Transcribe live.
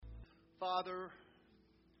Father,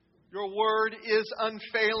 your word is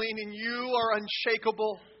unfailing and you are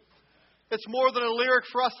unshakable. It's more than a lyric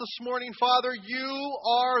for us this morning, Father. You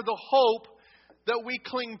are the hope that we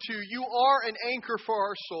cling to. You are an anchor for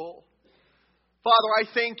our soul. Father,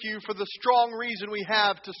 I thank you for the strong reason we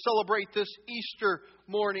have to celebrate this Easter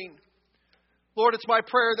morning. Lord, it's my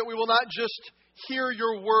prayer that we will not just hear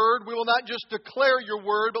your word, we will not just declare your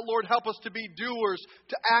word, but Lord, help us to be doers,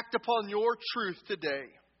 to act upon your truth today.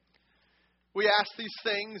 We ask these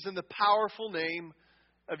things in the powerful name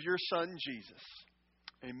of your Son, Jesus.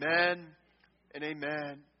 Amen and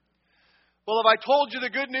amen. Well, have I told you the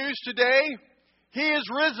good news today? He is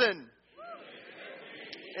risen.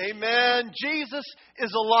 Amen. Jesus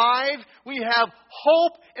is alive. We have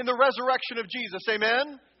hope in the resurrection of Jesus.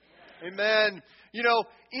 Amen? Amen. You know,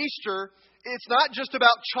 Easter, it's not just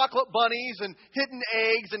about chocolate bunnies and hidden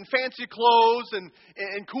eggs and fancy clothes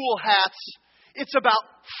and cool hats. It's about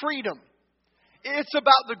freedom. It's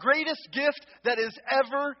about the greatest gift that is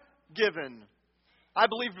ever given. I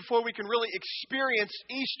believe before we can really experience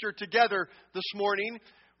Easter together this morning,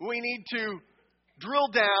 we need to drill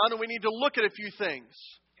down and we need to look at a few things.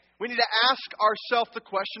 We need to ask ourselves the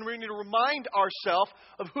question. We need to remind ourselves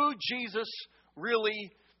of who Jesus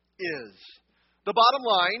really is. The bottom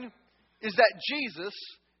line is that Jesus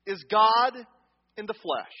is God in the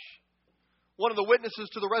flesh. One of the witnesses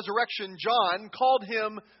to the resurrection, John, called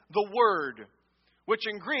him the Word, which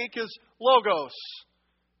in Greek is logos,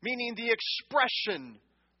 meaning the expression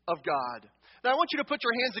of God. Now I want you to put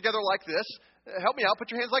your hands together like this. Help me out.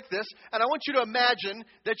 Put your hands like this. And I want you to imagine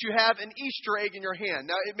that you have an Easter egg in your hand.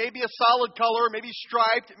 Now, it may be a solid color, maybe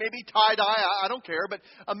striped, it may be tie-dye. I don't care. But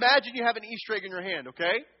imagine you have an Easter egg in your hand,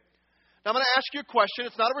 okay? Now, I'm going to ask you a question.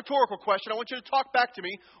 It's not a rhetorical question. I want you to talk back to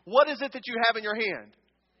me. What is it that you have in your hand?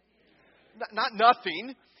 Not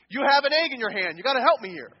nothing. You have an egg in your hand. You got to help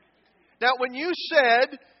me here. Now, when you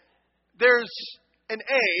said there's an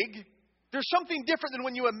egg, there's something different than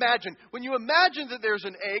when you imagine. When you imagine that there's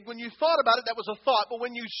an egg, when you thought about it, that was a thought. But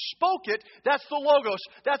when you spoke it, that's the logos.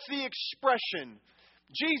 That's the expression.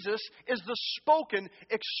 Jesus is the spoken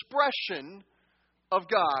expression of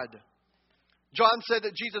God. John said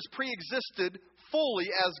that Jesus pre-existed fully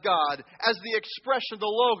as God, as the expression, the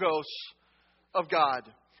logos of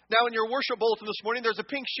God. Now, in your worship bulletin this morning, there's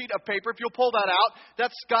a pink sheet of paper. If you'll pull that out,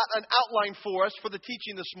 that's got an outline for us for the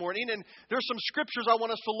teaching this morning. And there's some scriptures I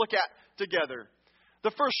want us to look at together.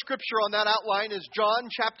 The first scripture on that outline is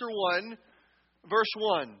John chapter 1, verse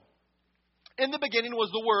 1. In the beginning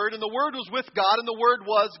was the Word, and the Word was with God, and the Word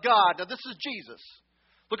was God. Now, this is Jesus.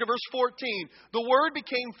 Look at verse 14. The Word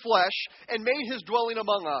became flesh and made His dwelling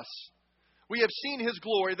among us. We have seen His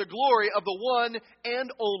glory, the glory of the one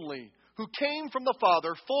and only, who came from the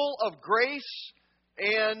Father, full of grace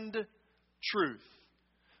and truth.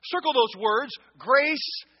 Circle those words,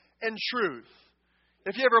 grace and truth.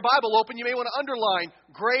 If you have your Bible open, you may want to underline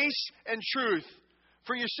grace and truth.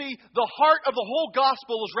 For you see, the heart of the whole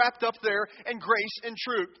gospel is wrapped up there in grace and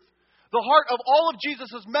truth. The heart of all of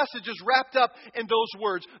Jesus' message is wrapped up in those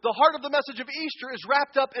words. The heart of the message of Easter is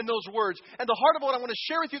wrapped up in those words. And the heart of what I want to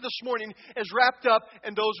share with you this morning is wrapped up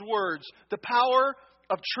in those words. The power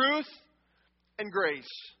of truth and grace.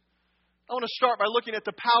 I want to start by looking at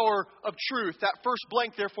the power of truth. That first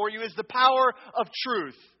blank there for you is the power of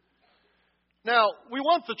truth. Now, we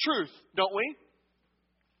want the truth, don't we?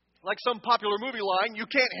 Like some popular movie line, you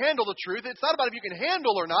can't handle the truth. It's not about if you can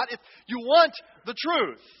handle or not. It's you want the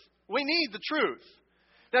truth. We need the truth.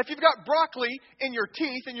 Now, if you've got broccoli in your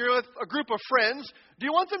teeth and you're with a group of friends, do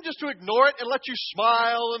you want them just to ignore it and let you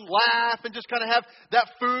smile and laugh and just kind of have that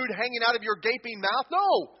food hanging out of your gaping mouth?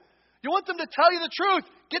 No. You want them to tell you the truth.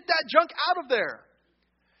 Get that junk out of there.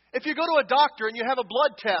 If you go to a doctor and you have a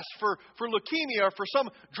blood test for leukemia or for some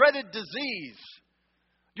dreaded disease,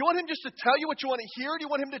 do you want him just to tell you what you want to hear? Or do you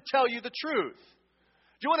want him to tell you the truth?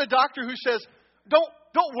 Do you want a doctor who says,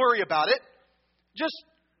 don't worry about it. Just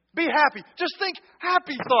be happy. Just think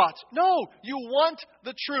happy thoughts. No, you want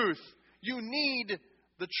the truth. You need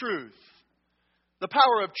the truth. The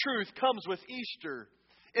power of truth comes with Easter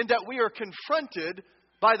in that we are confronted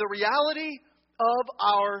by the reality of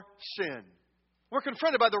our sin. We're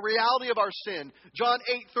confronted by the reality of our sin. John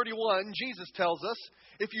 8:31, Jesus tells us,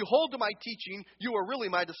 if you hold to my teaching, you are really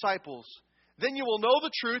my disciples. Then you will know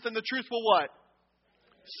the truth, and the truth will what?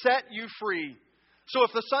 Set you free. So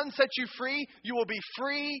if the Son sets you free, you will be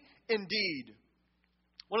free indeed.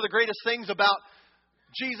 One of the greatest things about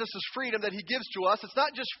Jesus' freedom that He gives to us, it's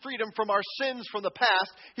not just freedom from our sins from the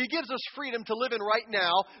past. He gives us freedom to live in right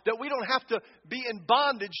now, that we don't have to be in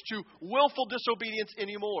bondage to willful disobedience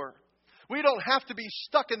anymore. We don't have to be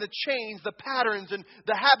stuck in the chains, the patterns, and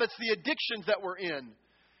the habits, the addictions that we're in.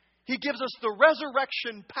 He gives us the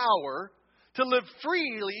resurrection power to live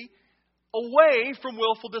freely away from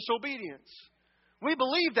willful disobedience. We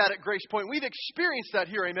believe that at Grace Point. We've experienced that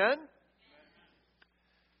here, amen?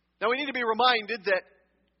 Now we need to be reminded that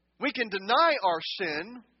we can deny our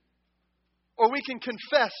sin or we can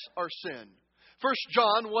confess our sin. 1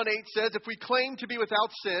 John 1:8 says, if we claim to be without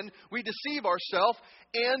sin, we deceive ourselves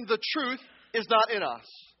and the truth is not in us.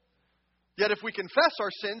 Yet if we confess our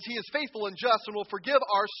sins, He is faithful and just and will forgive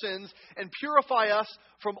our sins and purify us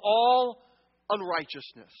from all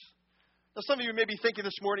unrighteousness. Now some of you may be thinking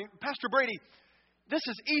this morning, Pastor Brady, this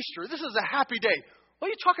is Easter. This is a happy day. What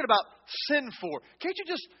are you talking about sin for? Can't you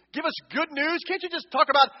just give us good news? Can't you just talk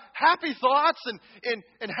about happy thoughts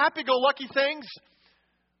and happy-go-lucky things?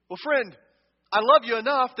 Well, friend, I love you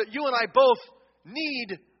enough that you and I both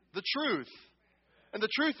need the truth. And the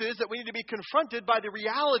truth is that we need to be confronted by the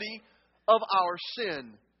reality of our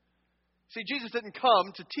sin. See, Jesus didn't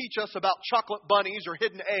come to teach us about chocolate bunnies or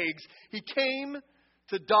hidden eggs. He came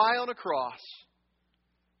to die on a cross,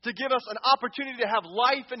 to give us an opportunity to have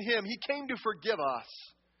life in Him. He came to forgive us.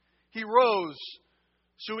 He rose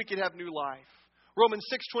so we could have new life. Romans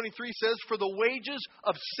 6:23 says, for the wages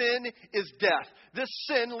of sin is death. This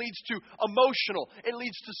sin leads to emotional, it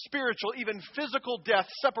leads to spiritual, even physical death,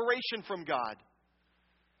 separation from God.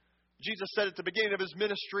 Jesus said at the beginning of His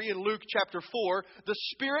ministry in Luke chapter 4, the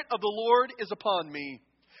Spirit of the Lord is upon me.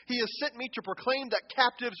 He has sent me to proclaim that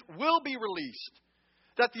captives will be released,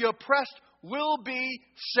 that the oppressed will be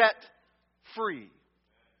set free.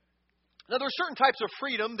 Now, there are certain types of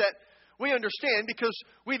freedom that we understand because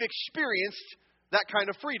we've experienced that kind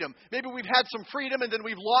of freedom. Maybe we've had some freedom and then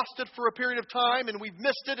we've lost it for a period of time and we've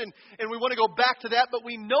missed it and we want to go back to that, but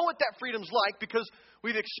we know what that freedom's like because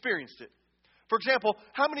we've experienced it. For example,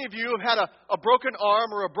 how many of you have had a broken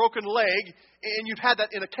arm or a broken leg and you've had that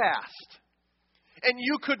in a cast? And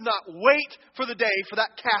you could not wait for the day for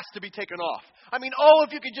that cast to be taken off. I mean,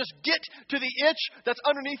 if you could just get to the itch that's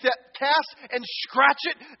underneath that cast and scratch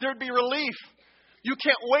it, there'd be relief. You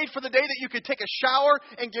can't wait for the day that you could take a shower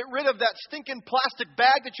and get rid of that stinking plastic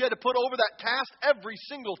bag that you had to put over that cast every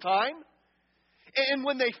single time. And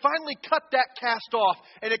when they finally cut that cast off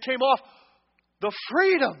and it came off, the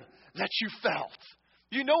freedom that you felt.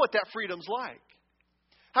 You know what that freedom's like.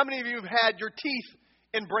 How many of you have had your teeth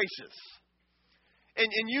in braces? And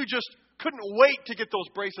you just couldn't wait to get those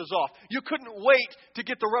braces off. You couldn't wait to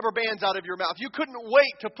get the rubber bands out of your mouth. You couldn't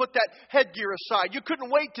wait to put that headgear aside. You couldn't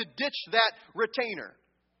wait to ditch that retainer.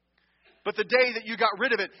 But the day that you got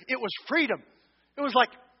rid of it, it was freedom. It was like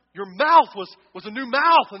your mouth was a new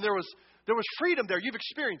mouth and there was freedom there. You've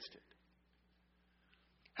experienced it.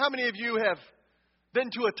 How many of you have been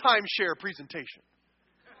to a timeshare presentation?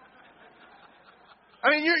 I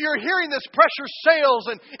mean, you're hearing this pressure sales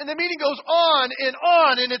and the meeting goes on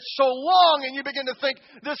and it's so long and you begin to think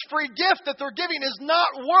this free gift that they're giving is not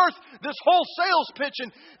worth this whole sales pitch.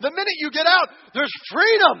 And the minute you get out, there's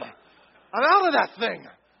freedom. I'm out of that thing.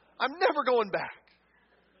 I'm never going back.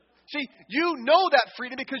 See, you know that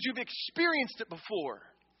freedom because you've experienced it before.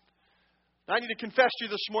 I need to confess to you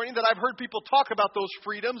this morning that I've heard people talk about those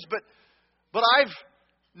freedoms, but I've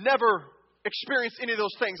never experienced any of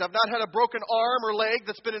those things. I've not had a broken arm or leg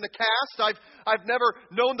that's been in a cast. I've never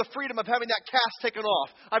known the freedom of having that cast taken off.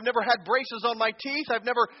 I've never had braces on my teeth. I've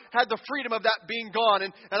never had the freedom of that being gone.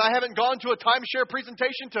 And I haven't gone to a timeshare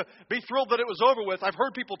presentation to be thrilled that it was over with. I've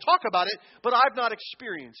heard people talk about it, but I've not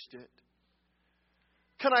experienced it.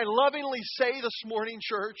 Can I lovingly say this morning,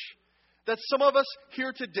 church, that some of us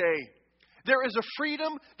here today, there is a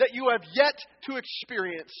freedom that you have yet to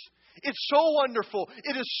experience. It's so wonderful.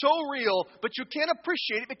 It is so real, but you can't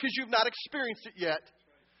appreciate it because you've not experienced it yet.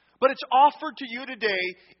 But it's offered to you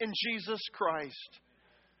today in Jesus Christ.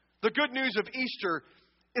 The good news of Easter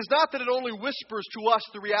is not that it only whispers to us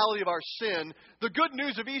the reality of our sin. The good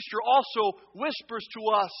news of Easter also whispers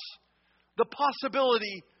to us the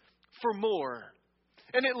possibility for more.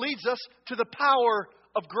 And it leads us to the power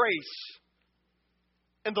of grace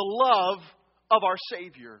and the love of our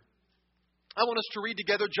Savior. I want us to read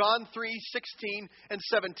together John 3:16 and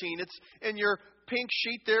 17. It's in your pink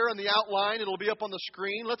sheet there on the outline. It'll be up on the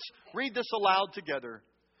screen. Let's read this aloud together.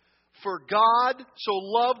 For God so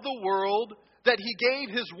loved the world that He gave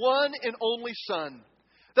His one and only Son,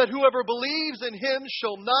 that whoever believes in Him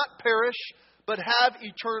shall not perish, but have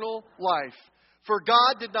eternal life. For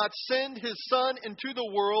God did not send His Son into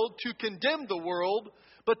the world to condemn the world,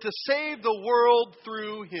 but to save the world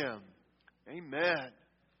through Him. Amen.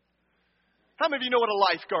 How many of you know what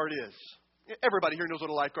a lifeguard is? Everybody here knows what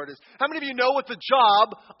a lifeguard is. How many of you know what the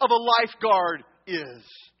job of a lifeguard is?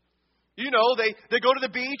 You know, they go to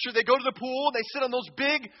the beach or they go to the pool and they sit on those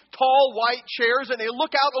big, tall, white chairs and they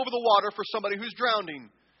look out over the water for somebody who's drowning.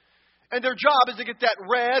 And their job is to get that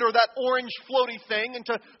red or that orange floaty thing and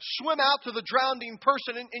to swim out to the drowning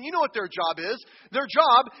person. And you know what their job is? Their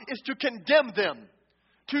job is to condemn them,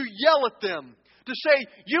 to yell at them, to say,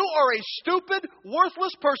 you are a stupid,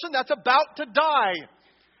 worthless person that's about to die.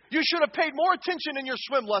 You should have paid more attention in your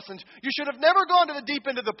swim lessons. You should have never gone to the deep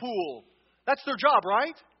end of the pool. That's their job,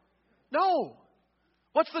 right? No.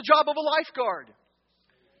 What's the job of a lifeguard?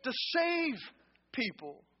 To save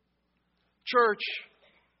people. Church,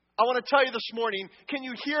 I want to tell you this morning, can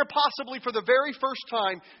you hear possibly for the very first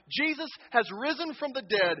time, Jesus has risen from the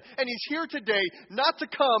dead, and He's here today not to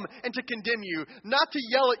come and to condemn you, not to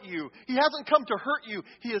yell at you. He hasn't come to hurt you.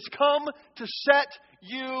 He has come to set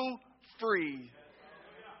you free.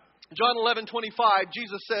 John 11:25,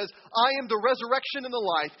 Jesus says, I am the resurrection and the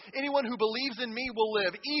life. Anyone who believes in me will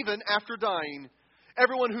live, even after dying.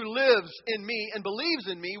 Everyone who lives in me and believes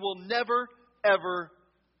in me will never, ever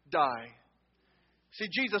die. See,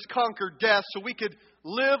 Jesus conquered death so we could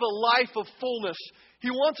live a life of fullness. He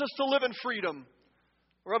wants us to live in freedom.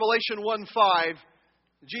 Revelation 1:5,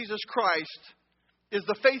 Jesus Christ is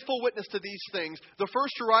the faithful witness to these things, the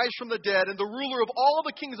first to rise from the dead and the ruler of all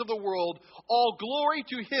the kings of the world. All glory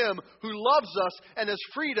to Him who loves us and has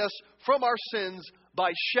freed us from our sins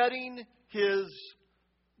by shedding His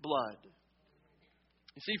blood.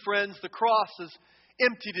 You see, friends, the cross is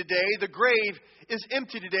empty today. The grave is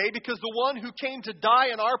empty today because the one who came to die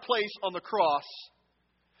in our place on the cross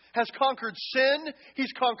has conquered sin,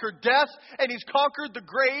 He's conquered death, and He's conquered the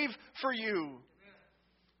grave for you.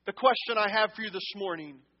 The question I have for you this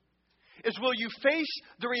morning is, will you face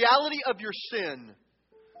the reality of your sin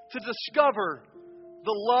to discover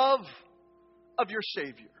the love of your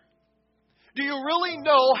Savior? Do you really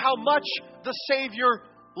know how much the Savior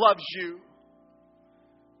loves you?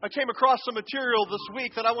 I came across some material this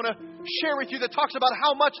week that I want to share with you that talks about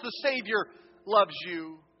how much the Savior loves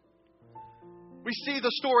you. We see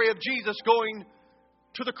the story of Jesus going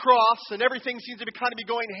to the cross, and everything seems to be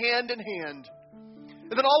going hand in hand.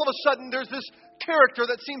 And then all of a sudden, there's this character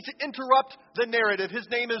that seems to interrupt the narrative. His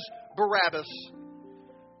name is Barabbas.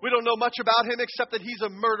 We don't know much about him except that he's a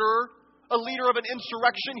murderer, a leader of an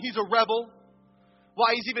insurrection. He's a rebel.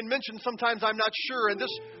 Why he's even mentioned sometimes, I'm not sure. And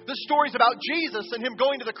this story's about Jesus and Him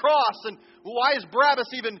going to the cross. And why is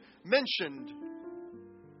Barabbas even mentioned?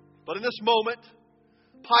 But in this moment,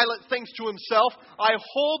 Pilate thinks to himself, I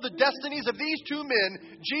hold the destinies of these two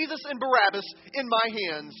men, Jesus and Barabbas, in my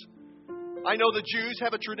hands. I know the Jews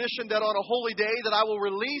have a tradition that on a holy day that I will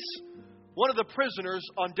release one of the prisoners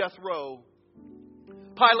on death row.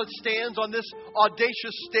 Pilate stands on this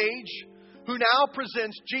audacious stage, who now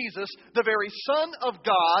presents Jesus, the very Son of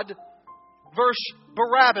God, versus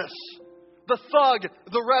Barabbas, the thug,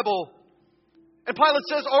 the rebel. And Pilate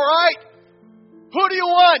says, all right, who do you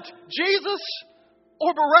want, Jesus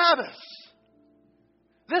or Barabbas?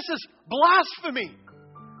 This is blasphemy.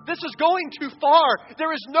 This is going too far.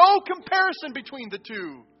 There is no comparison between the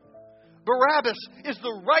two. Barabbas is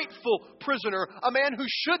the rightful prisoner, a man who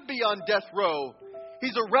should be on death row.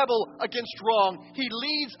 He's a rebel against wrong. He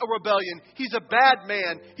leads a rebellion. He's a bad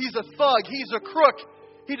man. He's a thug. He's a crook.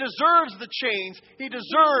 He deserves the chains. He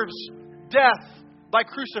deserves death by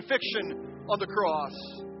crucifixion on the cross.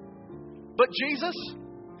 But Jesus,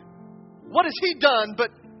 what has He done but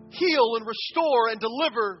heal and restore and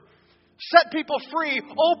deliver, set people free,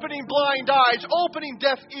 opening blind eyes, opening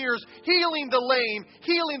deaf ears, healing the lame,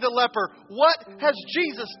 healing the leper? What has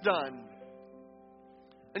Jesus done?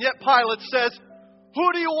 And yet Pilate says, who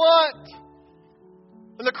do you want?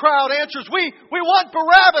 And the crowd answers, we want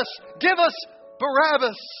Barabbas. Give us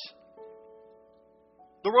Barabbas.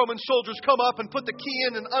 The Roman soldiers come up and put the key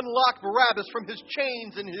in and unlock Barabbas from his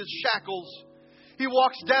chains and his shackles. He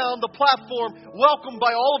walks down the platform, welcomed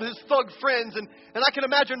by all of his thug friends. And I can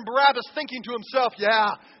imagine Barabbas thinking to himself,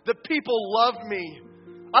 yeah, the people love me.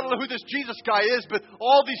 I don't know who this Jesus guy is, but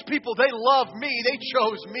all these people, they love me. They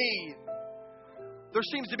chose me. There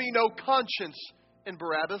seems to be no conscience in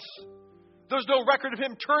Barabbas. There's no record of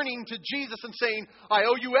him turning to Jesus and saying, I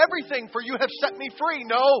owe you everything for you have set me free.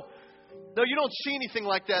 No, you don't see anything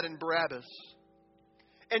like that in Barabbas.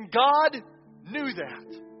 And God knew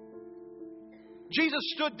that. Jesus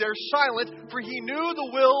stood there silent, for He knew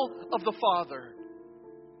the will of the Father.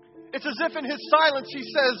 It's as if in His silence He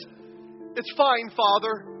says, it's fine,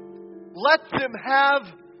 Father. Let them have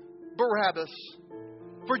Barabbas.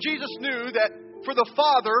 For Jesus knew that for the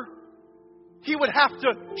Father, He would have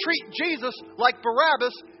to treat Jesus like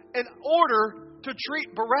Barabbas in order to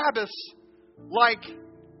treat Barabbas like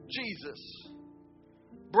Jesus.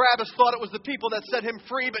 Barabbas thought it was the people that set him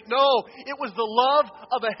free, but no, it was the love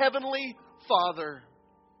of a heavenly Father.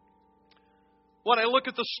 When I look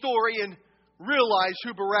at the story and realize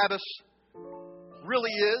who Barabbas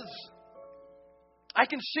really is, I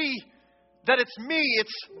can see that it's me,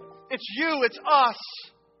 it's you, it's us.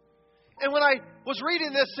 And when I was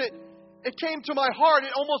reading this, it came to my heart.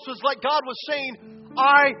 It almost was like God was saying,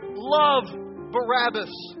 I love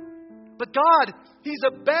Barabbas. But God, he's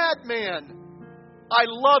a bad man. I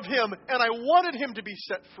love him and I wanted him to be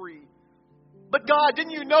set free. But God,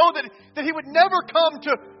 didn't you know that he would never come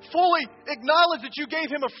to fully acknowledge that you gave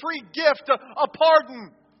him a free gift, a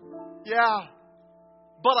pardon? Yeah.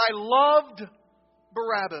 But I loved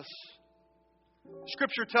Barabbas.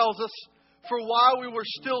 Scripture tells us, for while we were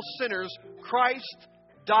still sinners, Christ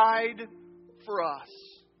died for us.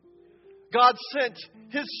 God sent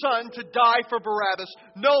His Son to die for Barabbas,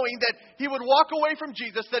 knowing that he would walk away from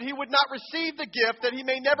Jesus, that he would not receive the gift, that he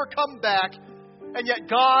may never come back. And yet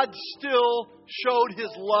God still showed His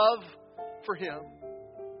love for him.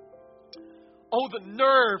 Oh, the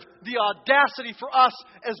nerve, the audacity for us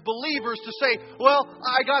as believers to say, well,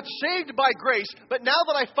 I got saved by grace, but now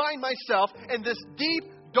that I find myself in this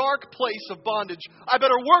deep, dark place of bondage, I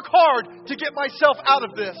better work hard to get myself out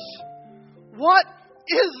of this. What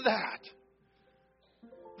is that?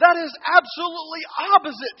 That is absolutely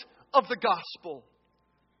opposite of the gospel.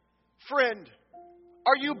 Friend,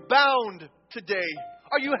 are you bound today?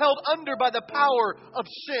 Are you held under by the power of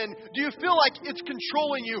sin? Do you feel like it's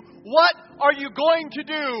controlling you? What are you going to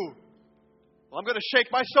do? Well, I'm going to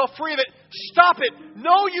shake myself free of it. Stop it.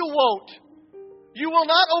 No, you won't. You will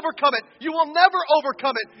not overcome it. You will never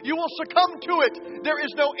overcome it. You will succumb to it. There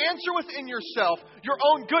is no answer within yourself. Your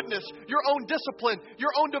own goodness, your own discipline,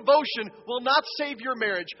 your own devotion will not save your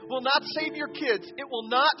marriage, will not save your kids. It will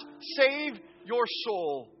not save your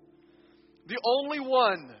soul. The only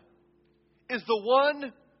one is the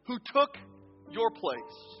one who took your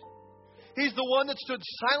place. He's the one that stood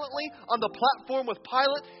silently on the platform with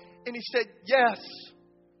Pilate, and he said, yes,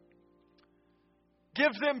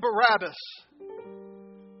 give them Barabbas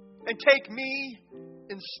and take me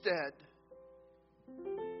instead.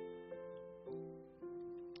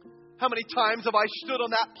 How many times have I stood on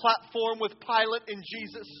that platform with Pilate and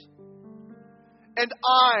Jesus? And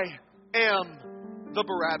I am the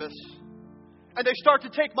Barabbas. And they start to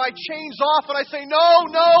take my chains off, and I say, no,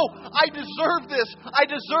 I deserve this. I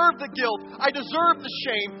deserve the guilt. I deserve the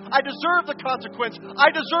shame. I deserve the consequence.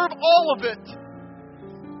 I deserve all of it.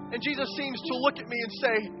 And Jesus seems to look at me and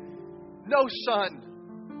say, no, son,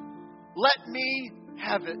 let me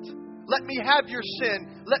have it. Let me have your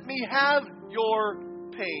sin. Let me have your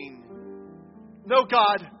pain. No,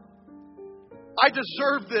 God, I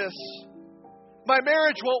deserve this. My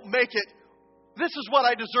marriage won't make it. This is what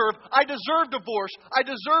I deserve. I deserve divorce. I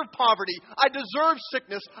deserve poverty. I deserve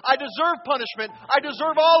sickness. I deserve punishment. I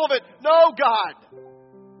deserve all of it. No, God.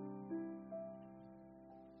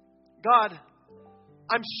 God,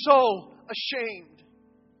 I'm so ashamed.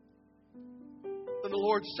 And the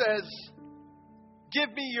Lord says, give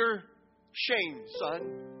me your shame, son.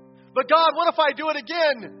 But God, what if I do it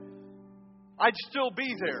again? I'd still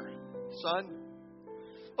be there, son.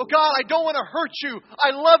 Oh God, I don't want to hurt you.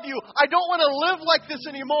 I love you. I don't want to live like this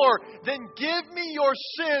anymore. Then give me your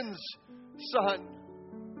sins, son.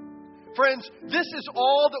 Friends, this is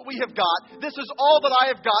all that we have got. This is all that I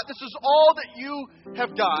have got. This is all that you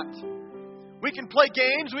have got. We can play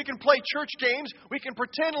games. We can play church games. We can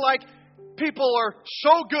pretend like people are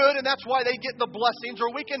so good and that's why they get the blessings. Or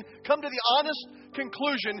we can come to the honest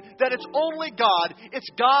conclusion that it's only God. It's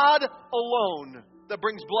God alone that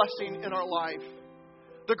brings blessing in our life.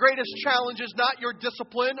 The greatest challenge is not your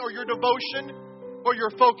discipline or your devotion or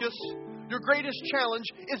your focus. Your greatest challenge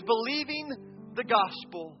is believing the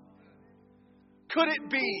gospel. Could it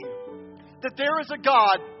be that there is a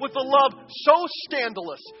God with a love so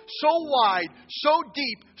scandalous, so wide, so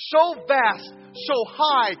deep, so vast, so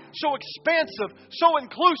high, so expansive, so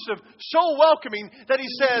inclusive, so welcoming that He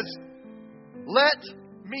says, let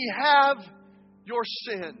me have your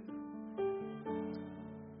sin.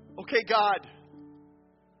 Okay, God,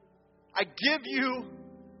 I give you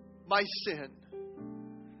my sin.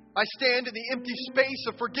 I stand in the empty space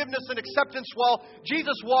of forgiveness and acceptance while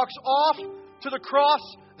Jesus walks off to the cross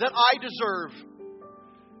that I deserve.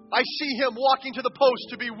 I see Him walking to the post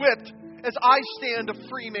to be whipped as I stand a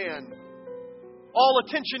free man. All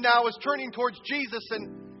attention now is turning towards Jesus,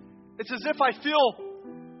 and it's as if I feel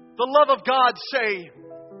the love of God say,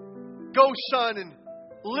 go, son, and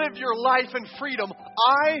live your life in freedom.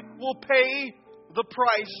 I will pay the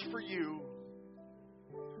price for you.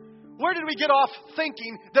 Where did we get off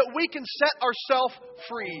thinking that we can set ourselves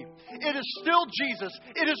free? It is still Jesus.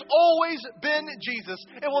 It has always been Jesus.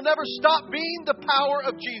 It will never stop being the power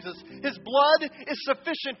of Jesus. His blood is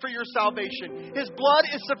sufficient for your salvation. His blood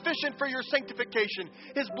is sufficient for your sanctification.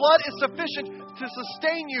 His blood is sufficient to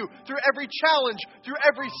sustain you through every challenge, through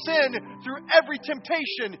every sin, through every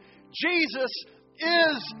temptation. Jesus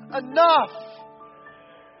is enough.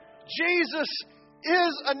 Jesus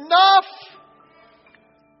is enough.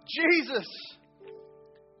 Jesus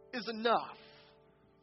is enough.